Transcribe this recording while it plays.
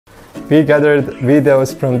we gathered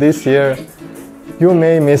videos from this year, you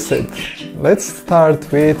may miss it. Let's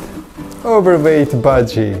start with overweight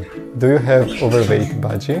Budgie. Do you have overweight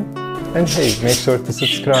Budgie? And hey, make sure to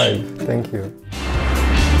subscribe. Thank you.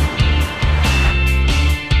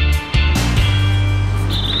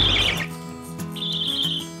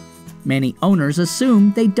 Many owners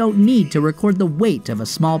assume they don't need to record the weight of a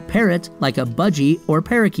small parrot like a budgie or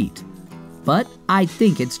parakeet. But I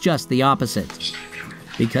think it's just the opposite.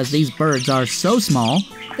 Because these birds are so small,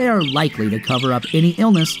 they are likely to cover up any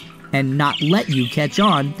illness and not let you catch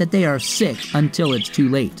on that they are sick until it's too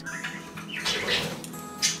late.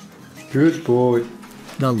 Good boy.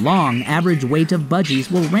 The long average weight of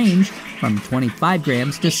budgies will range from 25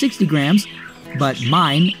 grams to 60 grams, but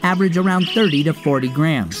mine average around 30 to 40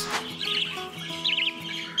 grams.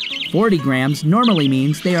 40 grams normally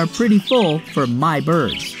means they are pretty full for my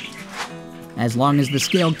birds. As long as the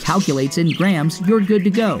scale calculates in grams, you're good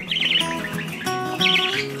to go.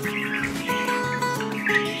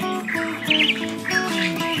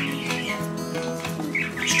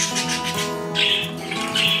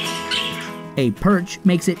 A perch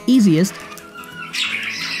makes it easiest.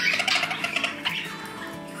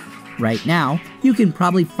 Right now, you can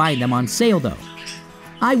probably find them on sale though.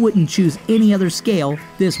 I wouldn't choose any other scale,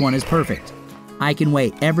 this one is perfect. I can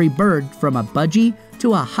weigh every bird from a budgie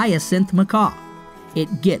to a hyacinth macaw.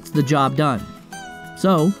 It gets the job done.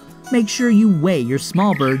 So, make sure you weigh your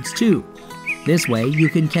small birds too. This way you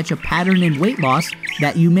can catch a pattern in weight loss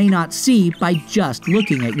that you may not see by just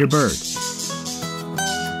looking at your bird.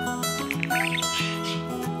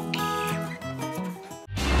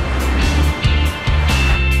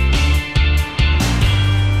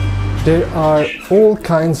 There are all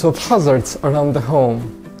kinds of hazards around the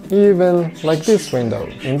home, even like this window.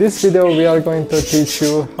 In this video we are going to teach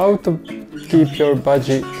you how to keep your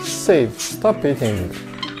budgie safe. Stop eating.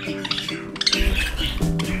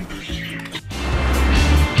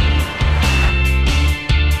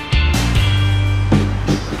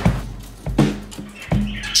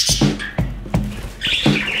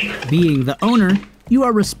 Being the owner, you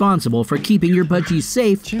are responsible for keeping your budgie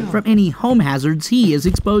safe from any home hazards he is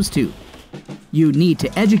exposed to. You need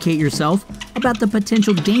to educate yourself about the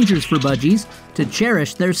potential dangers for budgies to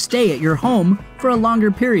cherish their stay at your home for a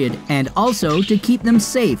longer period and also to keep them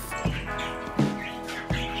safe.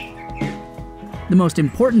 The most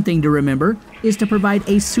important thing to remember is to provide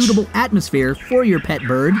a suitable atmosphere for your pet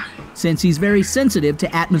bird since he's very sensitive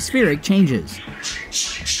to atmospheric changes.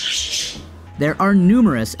 There are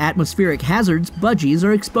numerous atmospheric hazards budgies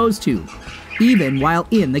are exposed to, even while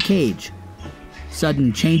in the cage.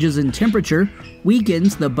 Sudden changes in temperature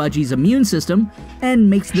weakens the budgie's immune system and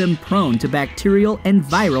makes them prone to bacterial and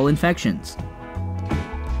viral infections.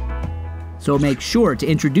 So make sure to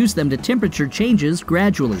introduce them to temperature changes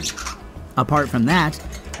gradually. Apart from that,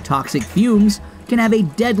 toxic fumes can have a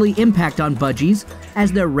deadly impact on budgies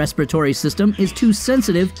as their respiratory system is too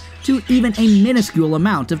sensitive to even a minuscule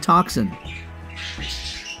amount of toxin.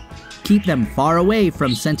 Keep them far away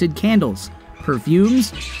from scented candles,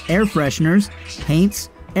 perfumes, air fresheners, paints,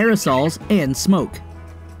 aerosols, and smoke.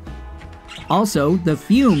 Also, the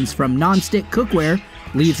fumes from non-stick cookware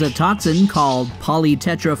leaves a toxin called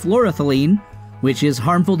polytetrafluoroethylene, which is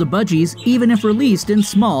harmful to budgies even if released in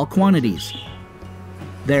small quantities.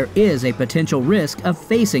 There is a potential risk of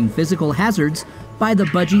facing physical hazards by the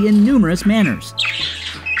budgie in numerous manners.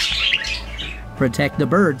 Protect the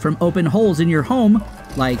bird from open holes in your home,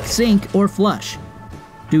 like sink or flush.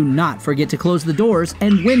 Do not forget to close the doors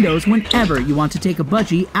and windows whenever you want to take a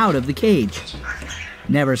budgie out of the cage.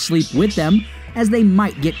 Never sleep with them, as they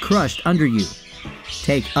might get crushed under you.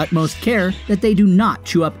 Take utmost care that they do not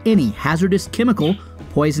chew up any hazardous chemical,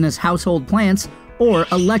 poisonous household plants, or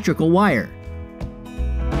electrical wire.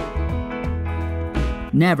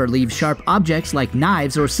 Never leave sharp objects like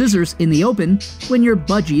knives or scissors in the open when your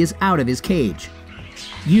budgie is out of his cage.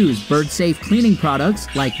 Use bird-safe cleaning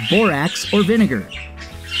products like borax or vinegar.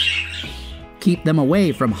 Keep them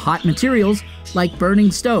away from hot materials like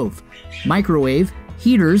burning stove, microwave,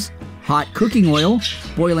 heaters, hot cooking oil,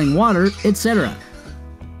 boiling water, etc.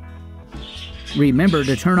 Remember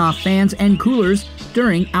to turn off fans and coolers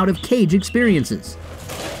during out-of-cage experiences.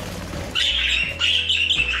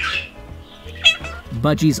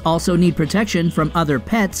 Budgies also need protection from other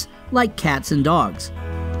pets like cats and dogs.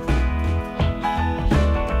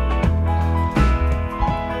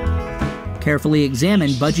 Carefully examine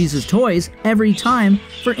Budgies' toys every time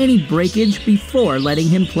for any breakage before letting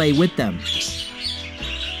him play with them.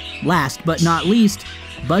 Last but not least,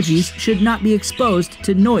 budgies should not be exposed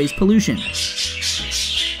to noise pollution.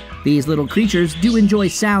 These little creatures do enjoy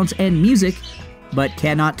sounds and music, but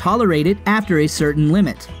cannot tolerate it after a certain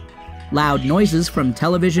limit. Loud noises from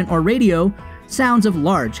television or radio, sounds of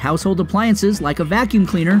large household appliances like a vacuum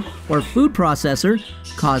cleaner or food processor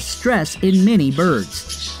cause stress in many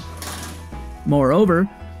birds. Moreover,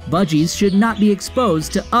 budgies should not be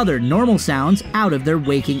exposed to other normal sounds out of their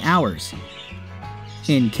waking hours.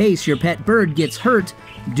 In case your pet bird gets hurt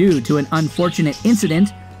due to an unfortunate incident,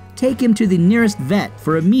 take him to the nearest vet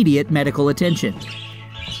for immediate medical attention.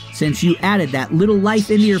 Since you added that little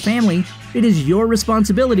life into your family, it is your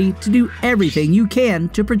responsibility to do everything you can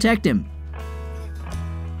to protect him.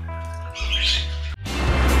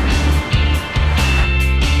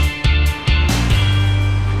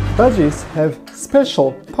 Budgies have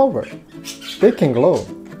special power. They can glow.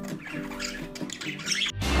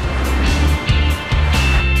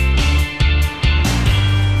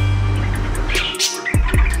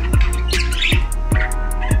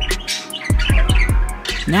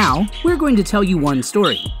 Now, we're going to tell you one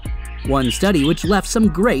story. One study which left some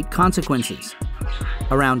great consequences.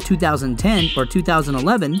 Around 2010 or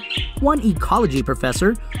 2011, one ecology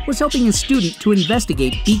professor was helping a student to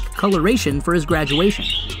investigate beak coloration for his graduation.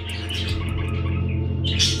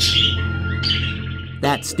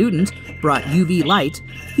 That student brought UV light.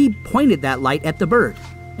 He pointed that light at the bird,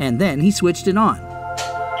 and then he switched it on.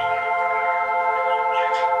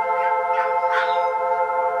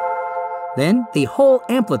 Then the whole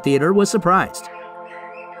amphitheater was surprised.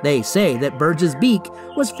 They say that Bird's beak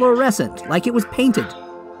was fluorescent, like it was painted.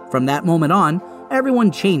 From that moment on,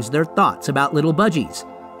 everyone changed their thoughts about little budgies,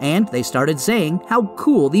 and they started saying how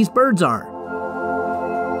cool these birds are.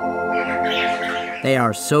 They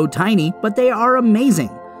are so tiny, but they are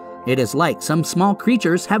amazing. It is like some small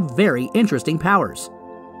creatures have very interesting powers.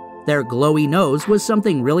 Their glowy nose was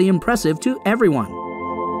something really impressive to everyone.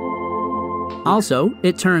 Also,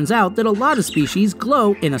 it turns out that a lot of species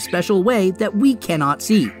glow in a special way that we cannot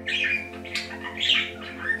see.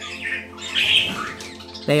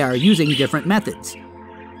 They are using different methods.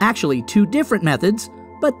 Actually, 2 different methods,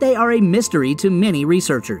 but they are a mystery to many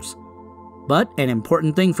researchers. But an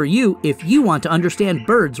important thing for you, if you want to understand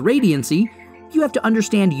birds' radiancy, you have to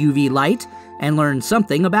understand UV light and learn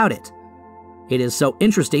something about it. It is so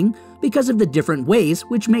interesting because of the different ways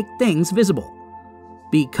which make things visible.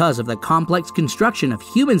 Because of the complex construction of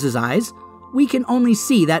humans' eyes, we can only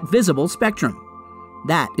see that visible spectrum.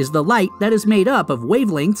 That is the light that is made up of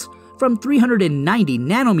wavelengths from 390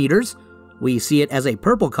 nanometers, we see it as a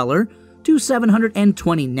purple color, to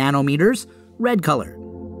 720 nanometers, red color.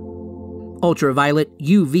 Ultraviolet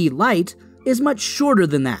UV light is much shorter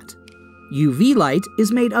than that. UV light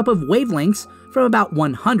is made up of wavelengths from about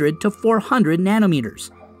 100 to 400 nanometers.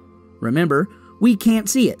 Remember, we can't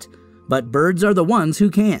see it, but birds are the ones who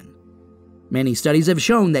can. Many studies have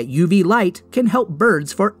shown that UV light can help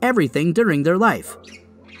birds for everything during their life.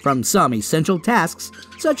 From some essential tasks,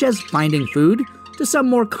 such as finding food, to some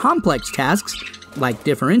more complex tasks, like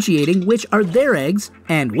differentiating which are their eggs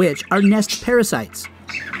and which are nest parasites.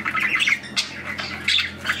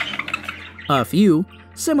 A few,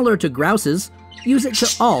 similar to grouses, use it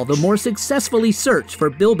to all the more successfully search for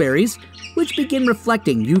bilberries, which begin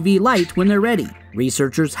reflecting UV light when they're ready.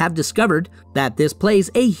 Researchers have discovered that this plays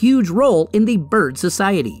a huge role in the bird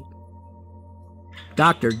society.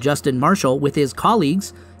 Dr. Justin Marshall, with his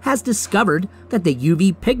colleagues, has discovered that the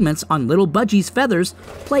UV pigments on little budgies' feathers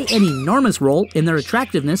play an enormous role in their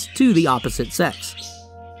attractiveness to the opposite sex.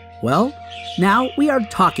 Well, now we are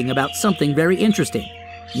talking about something very interesting.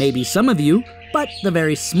 Maybe some of you, but the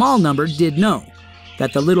very small number did know,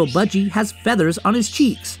 that the little budgie has feathers on his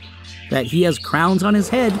cheeks, that he has crowns on his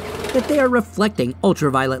head, that they are reflecting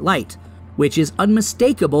ultraviolet light, which is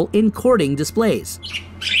unmistakable in courting displays.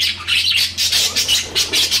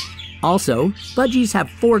 Also, budgies have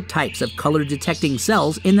 4 types of color-detecting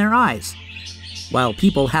cells in their eyes, while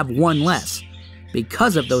people have 1 less.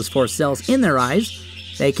 Because of those 4 cells in their eyes,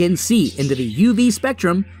 they can see into the UV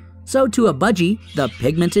spectrum, so to a budgie, the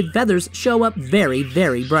pigmented feathers show up very,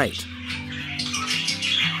 very bright.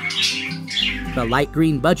 The light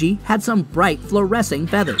green budgie had some bright fluorescing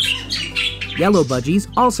feathers. Yellow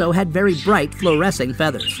budgies also had very bright fluorescing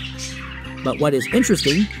feathers. But what is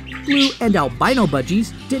interesting, blue and albino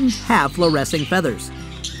budgies didn't have fluorescing feathers.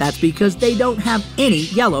 That's because they don't have any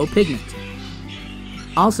yellow pigment.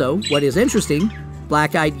 Also, what is interesting,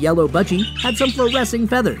 black-eyed yellow budgie had some fluorescing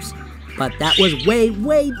feathers, but that was way,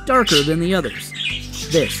 way darker than the others.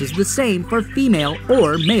 This is the same for female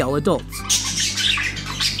or male adults.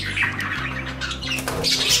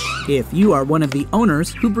 If you are one of the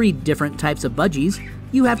owners who breed different types of budgies,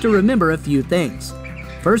 you have to remember a few things.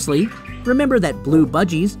 Firstly, remember that blue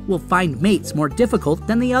budgies will find mates more difficult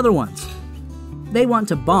than the other ones. they want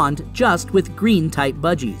to bond just with green-type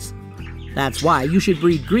budgies. That's why you should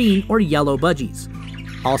breed green or yellow budgies.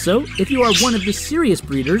 Also, if you are one of the serious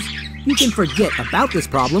breeders, you can forget about this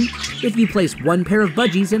problem if you place one pair of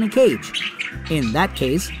budgies in a cage. In that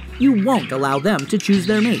case, you won't allow them to choose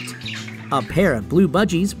their mate. A pair of blue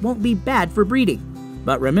budgies won't be bad for breeding,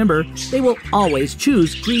 but remember, they will always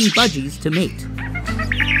choose green budgies to mate.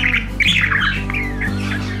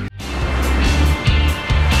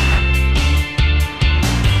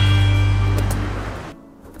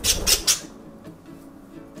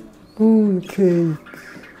 Mooncake.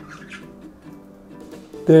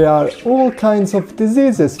 There are all kinds of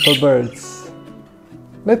diseases for birds.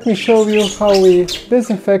 Let me show you how we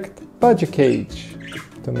disinfect budgie cage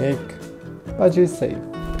to make budgies safe.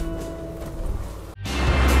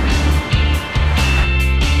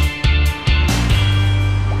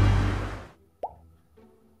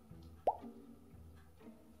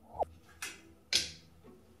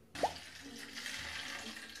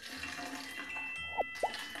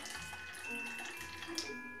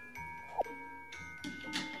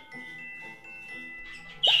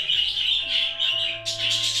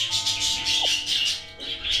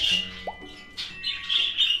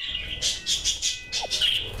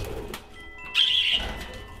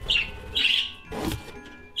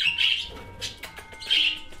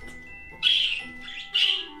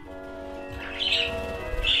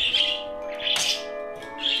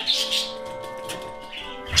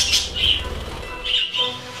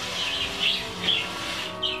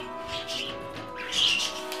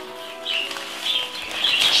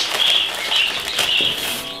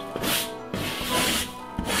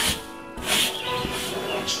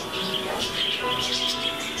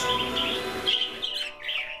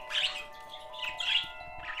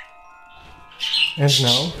 And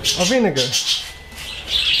now, a vinegar.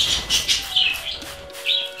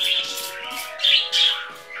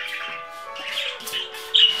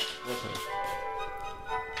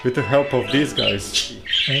 With the help of these guys.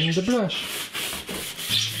 And the brush.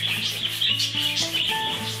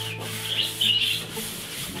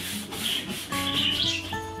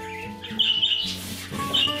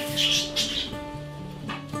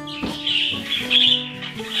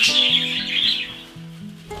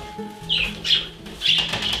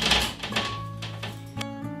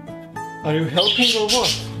 Are you helping or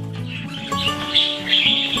what?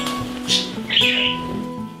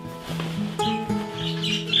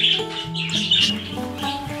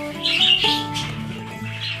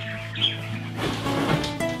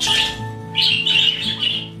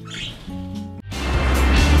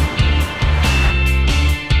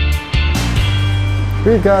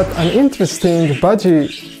 We got an interesting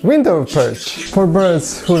budgie window perch for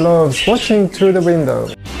birds who love watching through the window.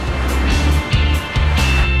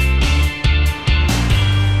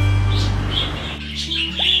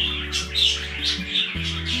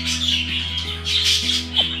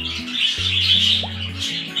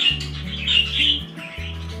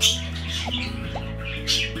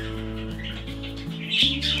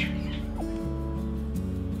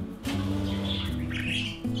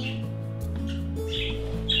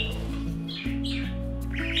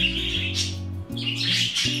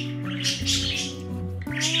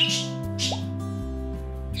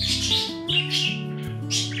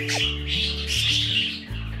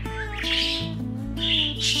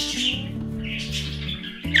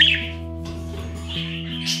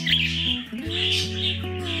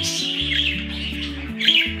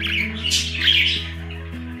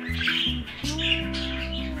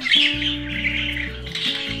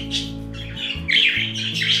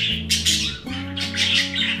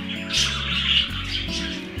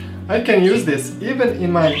 I can use this even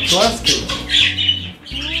in my glass cage.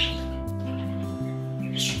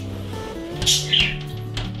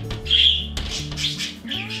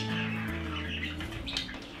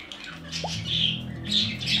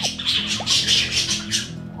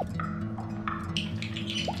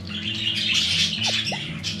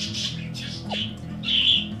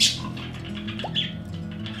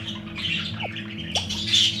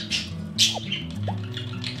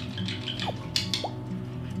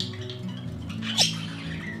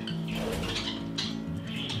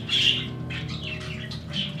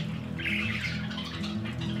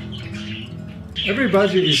 Every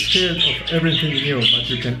budgie is scared of everything new, but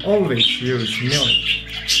you can always use milk.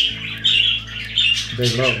 They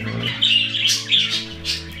love milk.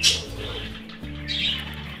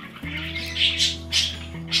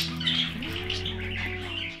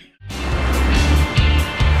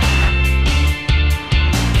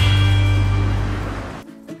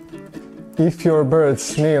 If your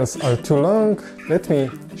bird's nails are too long, let me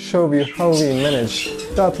show you how we manage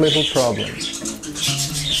that little problem.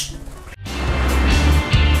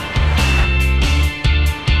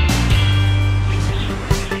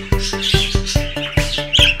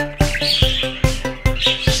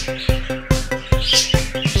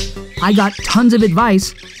 I got tons of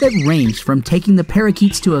advice that ranged from taking the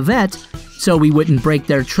parakeets to a vet so we wouldn't break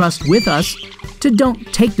their trust with us, to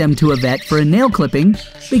don't take them to a vet for a nail clipping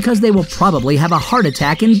because they will probably have a heart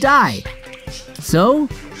attack and die. So,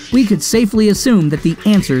 we could safely assume that the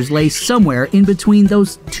answers lay somewhere in between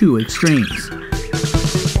those two extremes.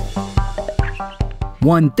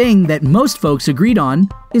 One thing that most folks agreed on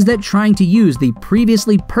is that trying to use the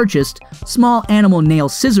previously purchased small animal nail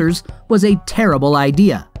scissors was a terrible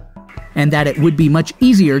idea, and that it would be much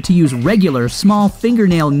easier to use regular small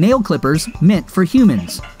fingernail nail clippers meant for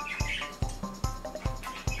humans.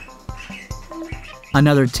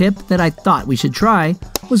 Another tip that I thought we should try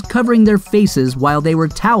was covering their faces while they were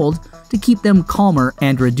toweled to keep them calmer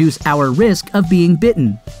and reduce our risk of being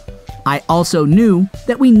bitten. I also knew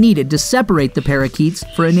that we needed to separate the parakeets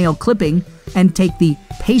for a nail clipping and take the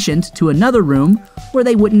patient to another room where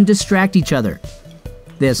they wouldn't distract each other.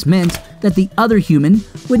 This meant that the other human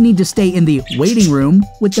would need to stay in the waiting room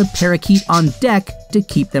with the parakeet on deck to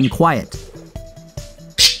keep them quiet.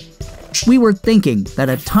 We were thinking that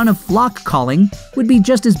a ton of flock calling would be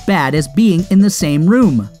just as bad as being in the same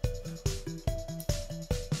room.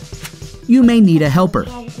 You may need a helper.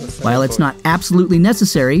 While it's not absolutely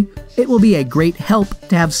necessary, it will be a great help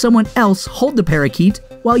to have someone else hold the parakeet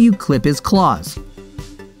while you clip his claws.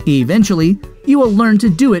 Eventually, you will learn to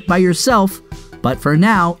do it by yourself, but for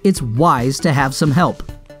now, it's wise to have some help.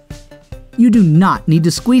 You do not need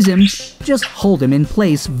to squeeze him, just hold him in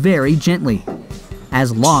place very gently.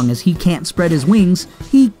 As long as he can't spread his wings,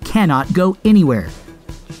 he cannot go anywhere.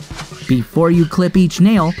 Before you clip each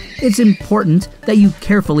nail, it's important that you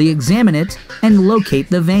carefully examine it and locate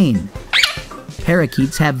the vein.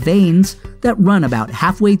 Parakeets have veins that run about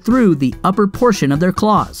halfway through the upper portion of their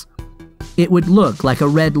claws. It would look like a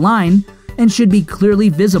red line and should be clearly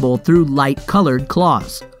visible through light-colored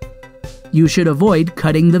claws. You should avoid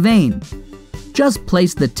cutting the vein. Just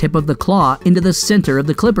place the tip of the claw into the center of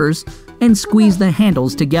the clippers and squeeze the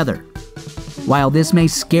handles together. While this may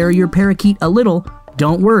scare your parakeet a little,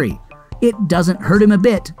 don't worry. It doesn't hurt him a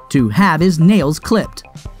bit to have his nails clipped.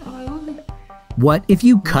 What if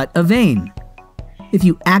you cut a vein? If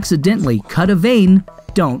you accidentally cut a vein,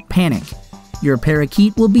 don't panic. Your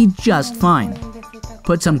parakeet will be just fine.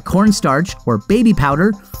 Put some cornstarch or baby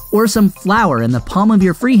powder or some flour in the palm of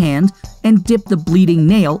your free hand and dip the bleeding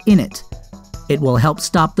nail in it. It will help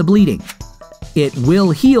stop the bleeding. It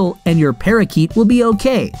will heal and your parakeet will be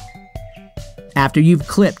okay. After you've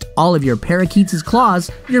clipped all of your parakeet's claws,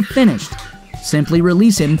 you're finished. Simply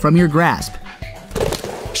release him from your grasp.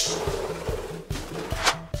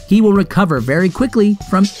 He will recover very quickly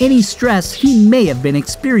from any stress he may have been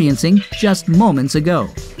experiencing just moments ago.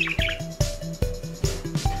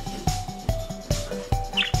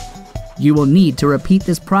 You will need to repeat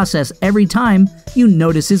this process every time you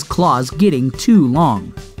notice his claws getting too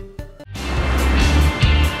long.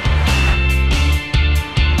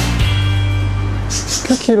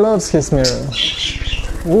 Cookie loves his mirror.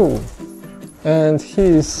 Woo! And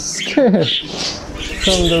he's scared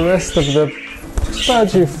from the rest of the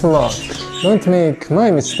Budgie flock. Don't make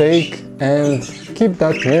my mistake and keep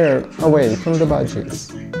that mirror away from the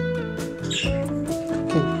budgies.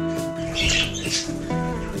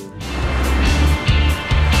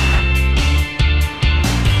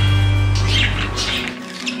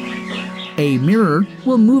 A mirror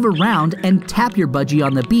will move around and tap your budgie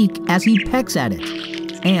on the beak as he pecks at it,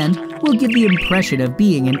 and will give the impression of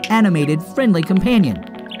being an animated, friendly companion,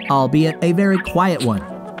 albeit a very quiet one.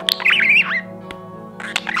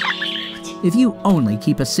 If you only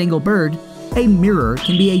keep a single bird, a mirror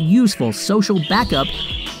can be a useful social backup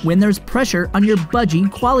when there's pressure on your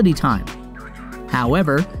budgie quality time.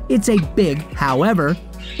 However, it's a big however,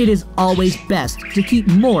 it is always best to keep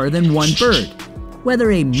more than one bird, whether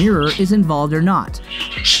a mirror is involved or not.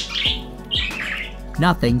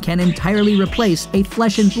 Nothing can entirely replace a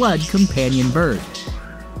flesh and blood companion bird.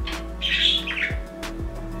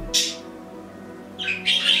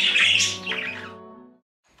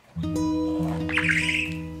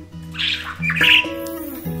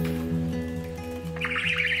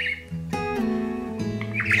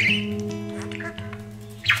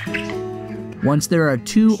 Once there are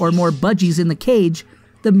 2 or more budgies in the cage,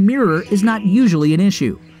 the mirror is not usually an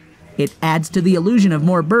issue. It adds to the illusion of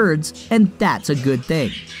more birds, and that's a good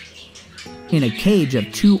thing. In a cage of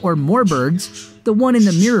 2 or more birds, the one in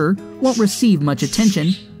the mirror won't receive much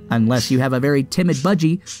attention unless you have a very timid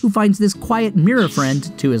budgie who finds this quiet mirror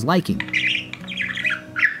friend to his liking.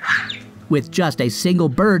 With just a single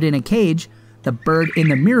bird in a cage, the bird in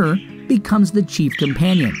the mirror becomes the chief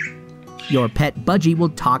companion. Your pet budgie will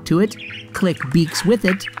talk to it, click beaks with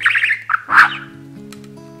it,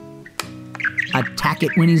 attack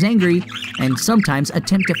it when he's angry, and sometimes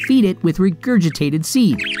attempt to feed it with regurgitated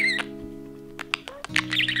seed.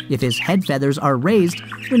 If his head feathers are raised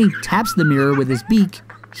when he taps the mirror with his beak,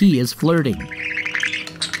 he is flirting.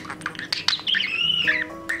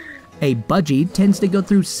 A budgie tends to go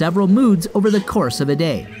through several moods over the course of a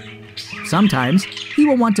day. Sometimes he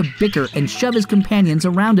will want to bicker and shove his companions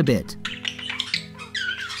around a bit.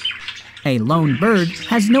 A lone bird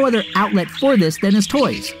has no other outlet for this than his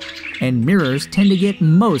toys, and mirrors tend to get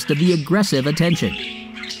most of the aggressive attention.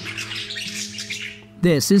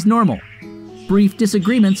 This is normal. Brief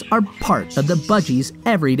disagreements are part of the budgie's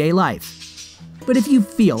everyday life. But if you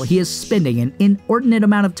feel he is spending an inordinate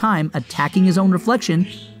amount of time attacking his own reflection,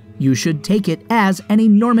 you should take it as an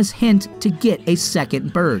enormous hint to get a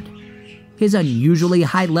second bird. His unusually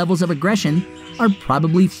high levels of aggression are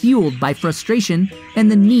probably fueled by frustration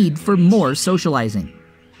and the need for more socializing.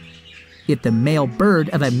 If the male bird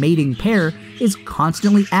of a mating pair is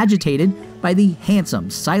constantly agitated by the handsome,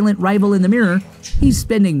 silent rival in the mirror, he's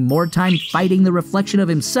spending more time fighting the reflection of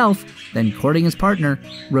himself than courting his partner.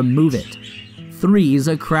 Remove it. Three's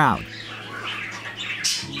a crowd.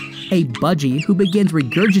 A budgie who begins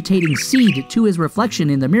regurgitating seed to his reflection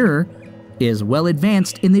in the mirror is well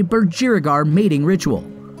advanced in the budgerigar mating ritual.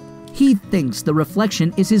 He thinks the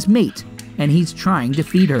reflection is his mate, and he's trying to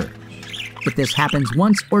feed her. If this happens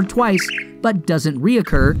once or twice, but doesn't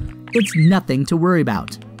reoccur, it's nothing to worry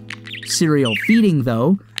about. Serial feeding,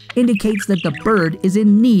 though, indicates that the bird is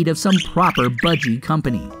in need of some proper budgie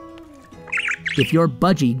company. If your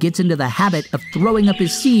budgie gets into the habit of throwing up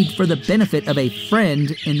his seed for the benefit of a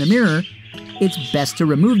friend in the mirror, it's best to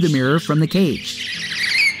remove the mirror from the cage.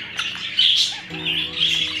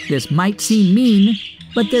 This might seem mean,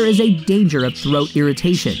 but there is a danger of throat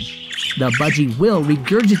irritation. The budgie will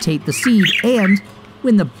regurgitate the seed and,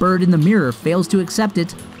 when the bird in the mirror fails to accept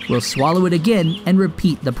it, will swallow it again and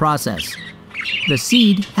repeat the process. The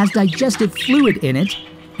seed has digestive fluid in it,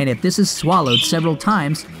 and if this is swallowed several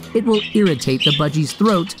times, it will irritate the budgie's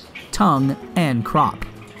throat, tongue, and crop.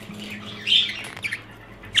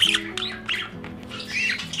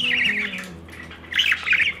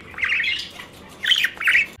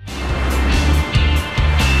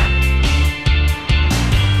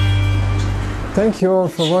 Thank you all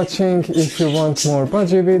for watching. If you want more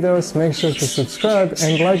budgie videos, make sure to subscribe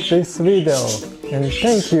and like this video. And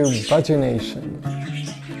thank you, Budgie Nation.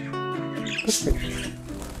 Perfect.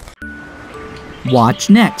 Watch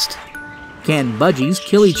next. Can budgies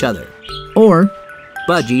kill each other? Or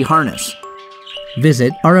budgie harness?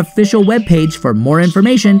 Visit our official webpage for more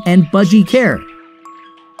information and budgie care.